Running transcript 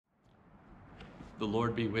The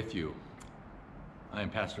Lord be with you. I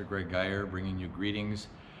am Pastor Greg Geyer, bringing you greetings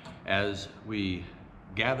as we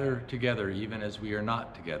gather together, even as we are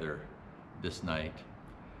not together this night,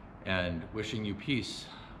 and wishing you peace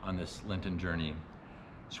on this Lenten journey.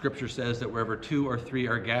 Scripture says that wherever 2 or 3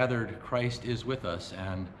 are gathered, Christ is with us,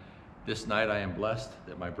 and this night I am blessed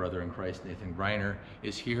that my brother in Christ, Nathan Greiner,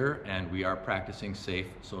 is here, and we are practicing safe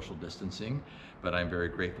social distancing, but I'm very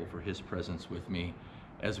grateful for his presence with me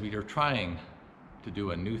as we are trying to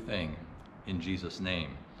do a new thing in Jesus'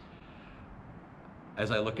 name.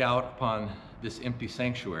 As I look out upon this empty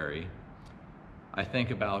sanctuary, I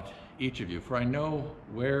think about each of you, for I know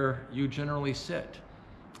where you generally sit.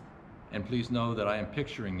 And please know that I am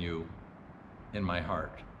picturing you in my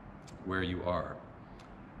heart, where you are.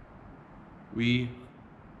 We,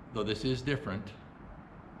 though this is different,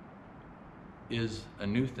 is a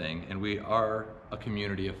new thing, and we are a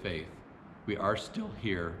community of faith. We are still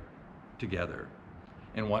here together,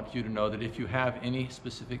 and want you to know that if you have any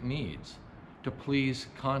specific needs, to please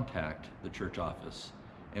contact the church office,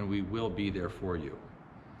 and we will be there for you.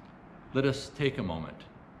 Let us take a moment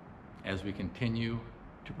as we continue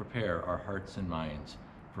to prepare our hearts and minds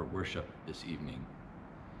for worship this evening.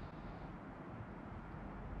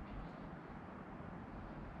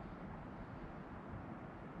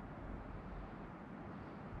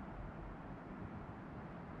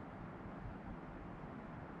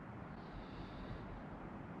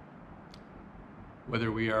 Whether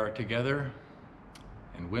we are together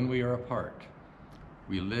and when we are apart,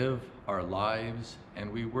 we live our lives and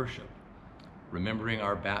we worship, remembering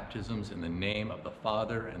our baptisms in the name of the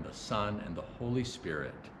Father and the Son and the Holy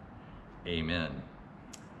Spirit. Amen.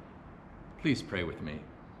 Please pray with me.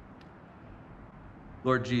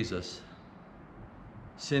 Lord Jesus,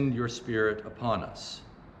 send your Spirit upon us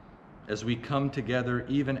as we come together,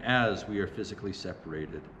 even as we are physically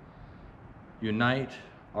separated. Unite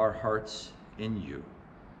our hearts in you.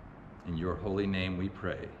 In your holy name we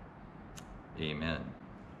pray. Amen.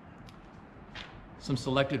 Some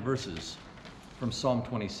selected verses from Psalm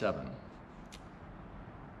 27.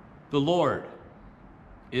 The Lord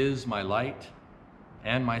is my light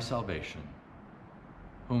and my salvation.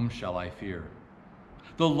 Whom shall I fear?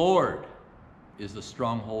 The Lord is the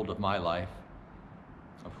stronghold of my life.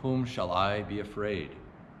 Of whom shall I be afraid?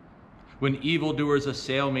 When evildoers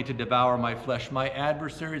assail me to devour my flesh, my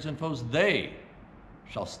adversaries and foes, they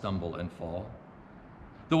shall stumble and fall.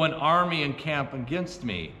 Though an army encamp against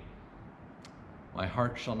me, my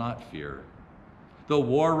heart shall not fear. Though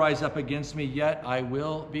war rise up against me, yet I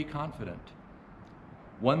will be confident.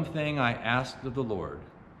 One thing I asked of the Lord,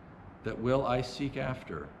 that will I seek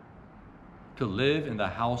after, to live in the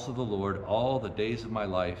house of the Lord all the days of my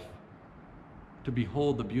life, to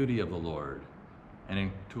behold the beauty of the Lord, and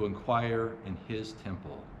to inquire in his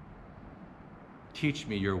temple. Teach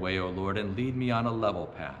me your way, O Lord, and lead me on a level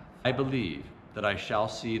path. I believe that I shall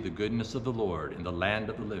see the goodness of the Lord in the land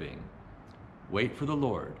of the living. Wait for the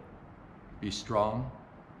Lord. Be strong.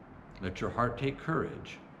 Let your heart take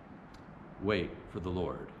courage. Wait for the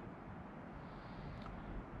Lord.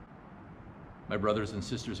 My brothers and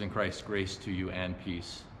sisters in Christ, grace to you and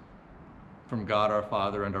peace from God our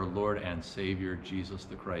Father and our Lord and Savior, Jesus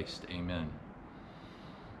the Christ. Amen.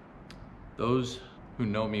 Those who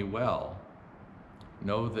know me well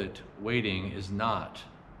know that waiting is not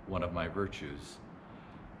one of my virtues.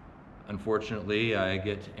 Unfortunately, I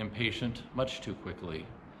get impatient much too quickly,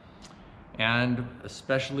 and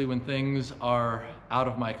especially when things are out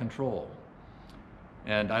of my control.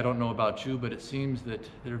 And I don't know about you, but it seems that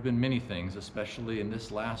there have been many things, especially in this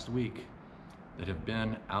last week, that have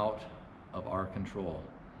been out of our control.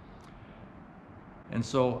 And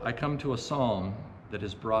so I come to a psalm that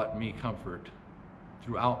has brought me comfort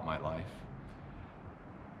throughout my life,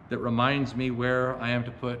 that reminds me where I am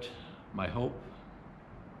to put my hope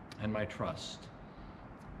and my trust,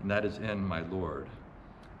 and that is in my Lord,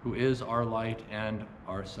 who is our light and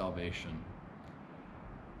our salvation.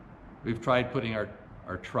 We've tried putting our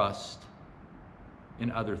trust in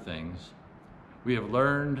other things. We have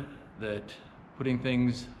learned that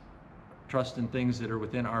putting trust in things that are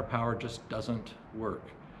within our power just doesn't work.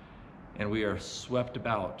 And we are swept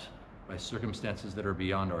about by circumstances that are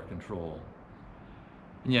beyond our control.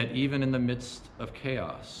 And yet, even in the midst of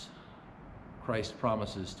chaos, Christ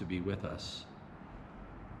promises to be with us.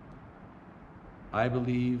 I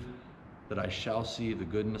believe that I shall see the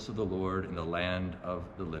goodness of the Lord in the land of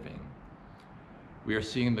the living. We are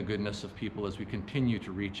seeing the goodness of people as we continue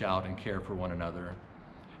to reach out and care for one another,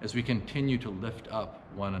 as we continue to lift up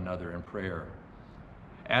one another in prayer,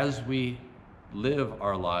 as we live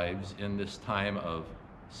our lives in this time of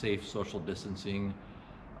safe social distancing,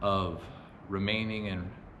 of remaining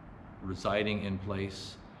and residing in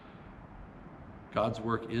place, God's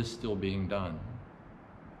work is still being done.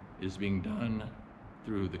 It is being done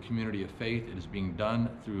through the community of faith. It is being done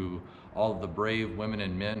through all of the brave women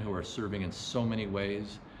and men who are serving in so many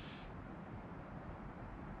ways.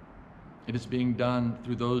 It is being done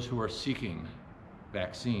through those who are seeking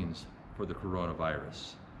vaccines for the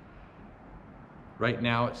coronavirus. Right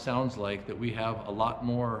now, it sounds like that we have a lot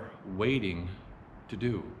more waiting to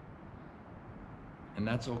do. And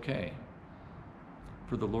that's okay,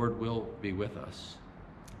 for the Lord will be with us.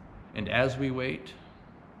 And as we wait,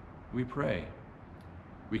 we pray.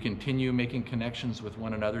 We continue making connections with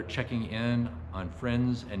one another, checking in on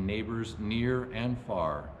friends and neighbors near and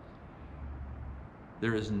far.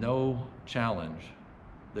 There is no challenge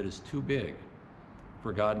that is too big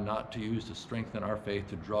for God not to use to strengthen our faith,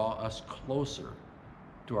 to draw us closer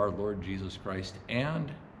to our Lord Jesus Christ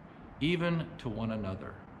and even to one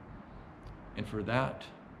another. And for that,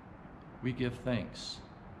 we give thanks.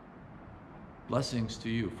 Blessings to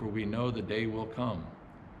you, for we know the day will come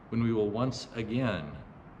when we will once again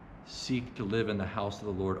seek to live in the house of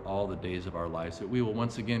the Lord all the days of our lives, that we will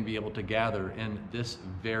once again be able to gather in this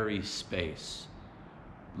very space,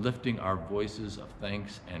 lifting our voices of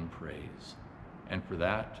thanks and praise. And for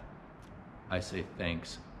that, I say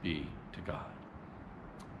thanks be to God.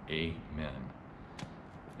 Amen.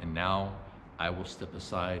 And now I will step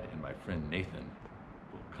aside and my friend Nathan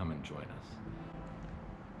will come and join us.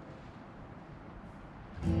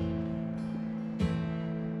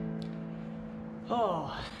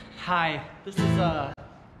 Oh, hi. This is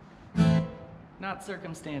not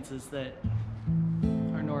circumstances that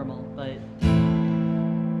are normal, but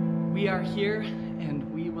we are here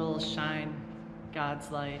and we will shine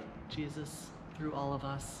God's light, Jesus, through all of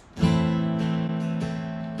us.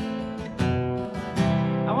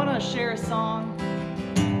 I want to share a song.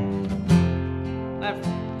 I've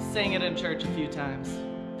sang it in church a few times.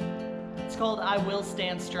 It's called I Will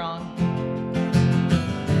Stand Strong.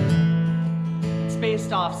 It's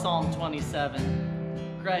based off Psalm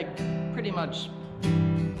 27. Greg pretty much,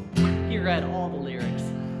 he read all the lyrics,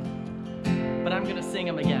 but I'm going to sing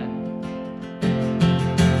them again.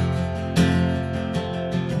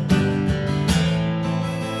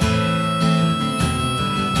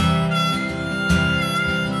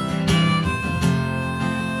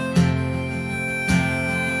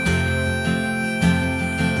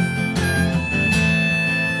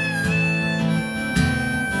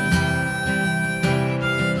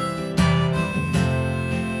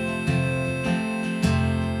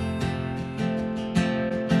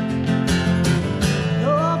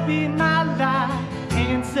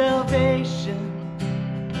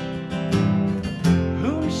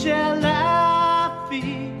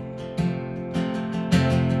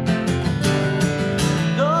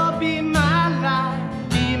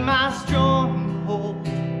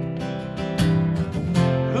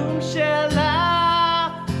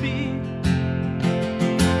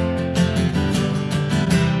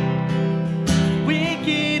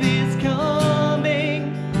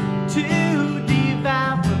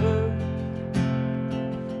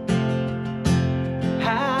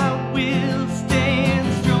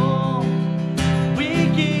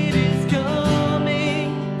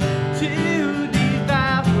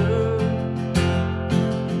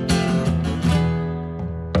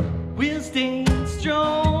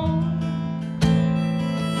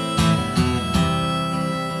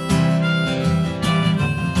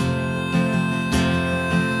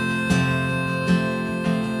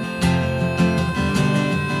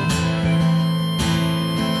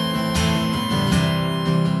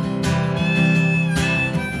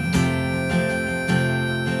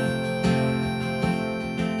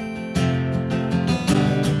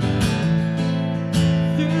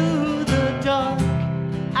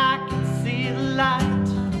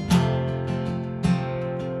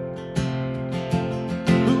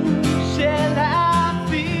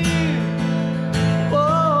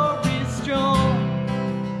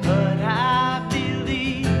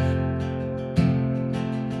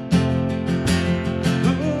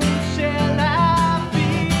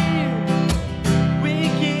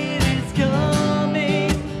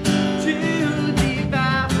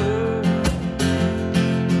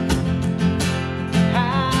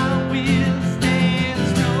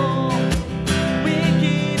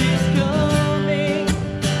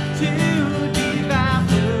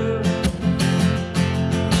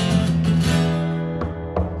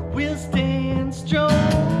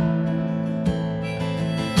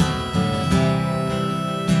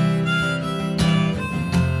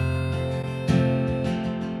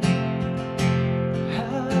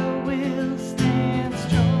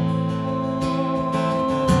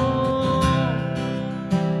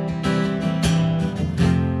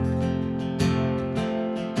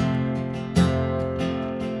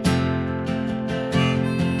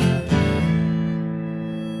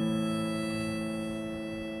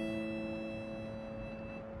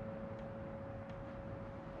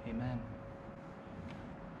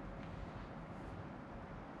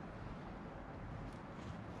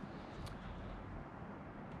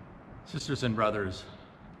 Sisters and brothers,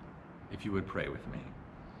 if you would pray with me.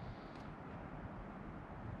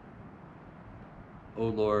 O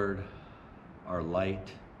Lord, our light,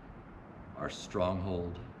 our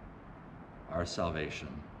stronghold, our salvation,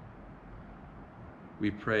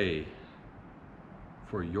 we pray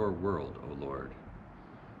for your world, O Lord,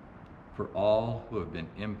 for all who have been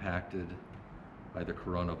impacted by the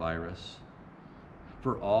coronavirus,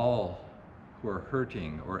 for all who are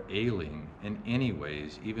hurting or ailing in any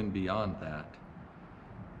ways, even beyond that.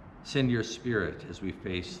 Send your Spirit as we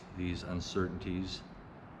face these uncertainties,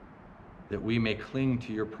 that we may cling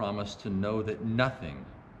to your promise to know that nothing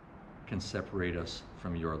can separate us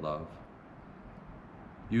from your love.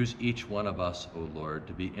 Use each one of us, O Lord,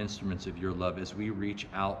 to be instruments of your love as we reach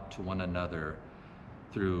out to one another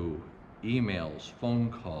through emails,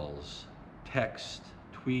 phone calls, text,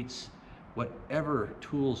 tweets, whatever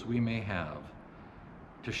tools we may have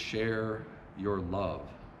to share your love,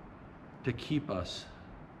 to keep us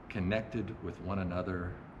connected with one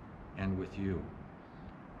another and with you.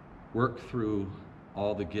 Work through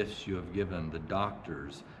all the gifts you have given, the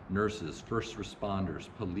doctors, nurses, first responders,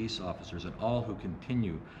 police officers, and all who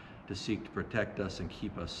continue to seek to protect us and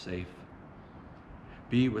keep us safe.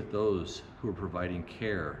 Be with those who are providing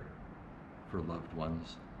care for loved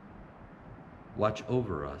ones. Watch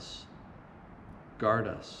over us, guard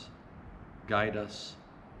us, guide us,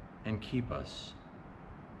 and keep us,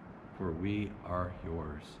 for we are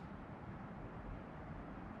yours.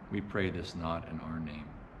 We pray this not in our name,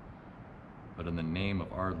 but in the name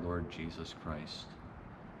of our Lord Jesus Christ,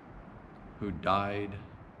 who died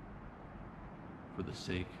for the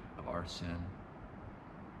sake of our sin,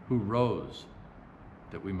 who rose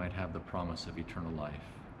that we might have the promise of eternal life,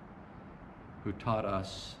 who taught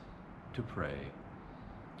us to pray,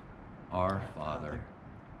 Our Father,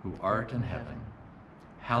 who art in heaven,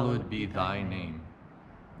 hallowed be thy name.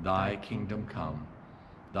 Thy kingdom come,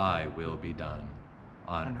 thy will be done,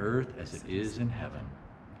 on earth as it is in heaven.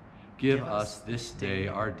 Give us this day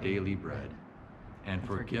our daily bread, and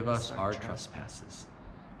forgive us our trespasses,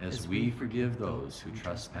 as we forgive those who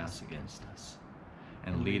trespass against us.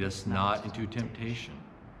 And lead us not into temptation,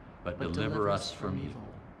 but deliver us from evil.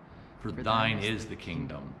 For thine is the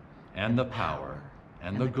kingdom, and the power,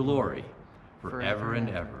 and the glory, forever and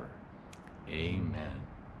ever. Amen.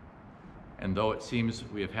 And though it seems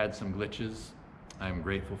we have had some glitches, I am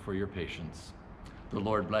grateful for your patience. The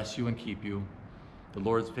Lord bless you and keep you. The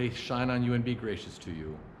Lord's face shine on you and be gracious to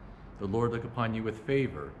you. The Lord look upon you with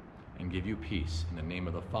favor and give you peace. In the name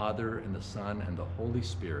of the Father, and the Son, and the Holy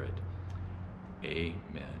Spirit.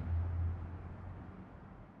 Amen.